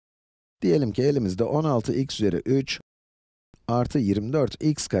Diyelim ki elimizde 16x üzeri 3 artı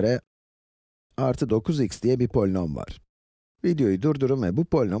 24x kare artı 9x diye bir polinom var. Videoyu durdurun ve bu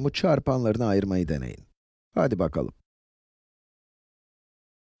polinomu çarpanlarına ayırmayı deneyin. Hadi bakalım.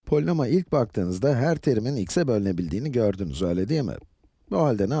 Polinoma ilk baktığınızda her terimin x'e bölünebildiğini gördünüz, öyle değil mi? O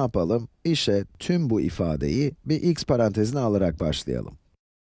halde ne yapalım? İşe tüm bu ifadeyi bir x parantezine alarak başlayalım.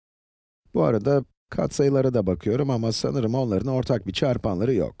 Bu arada katsayılara da bakıyorum ama sanırım onların ortak bir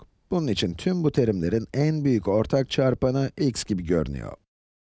çarpanları yok. Bunun için tüm bu terimlerin en büyük ortak çarpanı x gibi görünüyor.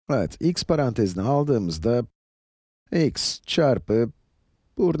 Evet, x parantezine aldığımızda x çarpı,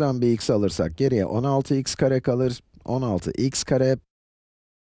 buradan bir x alırsak geriye 16x kare kalır, 16x kare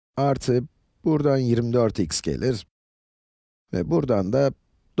artı, buradan 24x gelir ve buradan da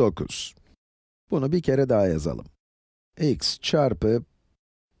 9. Bunu bir kere daha yazalım. X çarpı,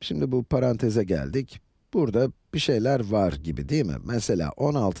 şimdi bu paranteze geldik, burada bir şeyler var gibi değil mi? Mesela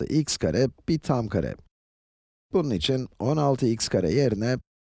 16x kare bir tam kare. Bunun için 16x kare yerine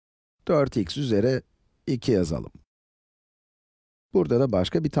 4x üzeri 2 yazalım. Burada da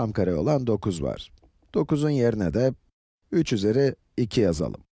başka bir tam kare olan 9 var. 9'un yerine de 3 üzeri 2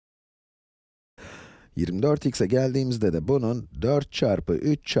 yazalım. 24x'e geldiğimizde de bunun 4 çarpı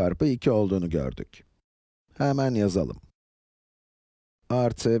 3 çarpı 2 olduğunu gördük. Hemen yazalım.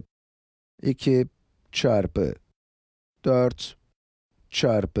 Artı 2 çarpı 4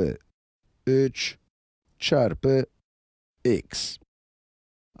 çarpı 3 çarpı x.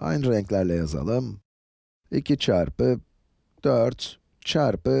 Aynı renklerle yazalım. 2 çarpı 4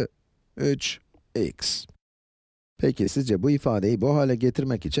 çarpı 3x. Peki sizce bu ifadeyi bu hale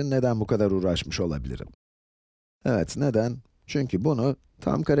getirmek için neden bu kadar uğraşmış olabilirim? Evet, neden? Çünkü bunu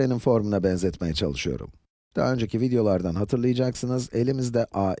tam karenin formuna benzetmeye çalışıyorum. Daha önceki videolardan hatırlayacaksınız, elimizde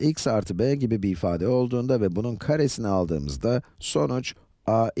ax artı b gibi bir ifade olduğunda ve bunun karesini aldığımızda, sonuç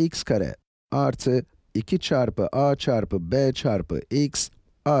ax kare artı 2 çarpı a çarpı b çarpı x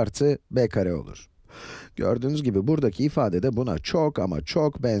artı b kare olur. Gördüğünüz gibi buradaki ifade de buna çok ama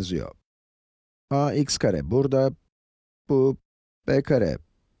çok benziyor. Ax kare burada, bu, b kare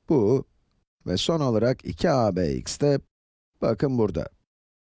bu ve son olarak 2abx de, bakın burada,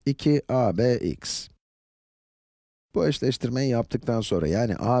 2abx. Bu eşleştirmeyi yaptıktan sonra,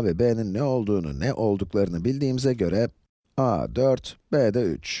 yani a ve b'nin ne olduğunu, ne olduklarını bildiğimize göre, a 4, b de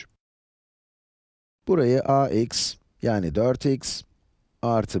 3. Burayı ax, yani 4x,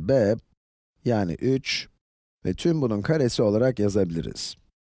 artı b, yani 3 ve tüm bunun karesi olarak yazabiliriz.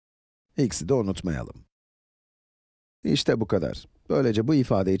 X'i de unutmayalım. İşte bu kadar. Böylece bu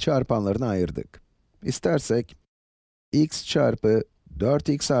ifadeyi çarpanlarına ayırdık. İstersek, x çarpı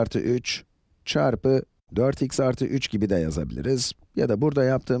 4x artı 3 çarpı 4x artı 3 gibi de yazabiliriz. Ya da burada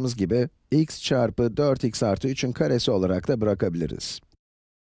yaptığımız gibi, x çarpı 4x artı 3'ün karesi olarak da bırakabiliriz.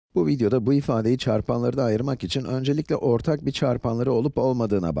 Bu videoda bu ifadeyi çarpanlarına ayırmak için öncelikle ortak bir çarpanları olup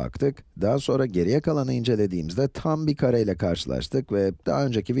olmadığına baktık. Daha sonra geriye kalanı incelediğimizde tam bir kareyle karşılaştık ve daha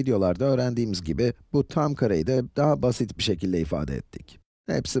önceki videolarda öğrendiğimiz gibi bu tam kareyi de daha basit bir şekilde ifade ettik.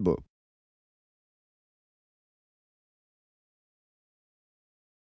 Hepsi bu.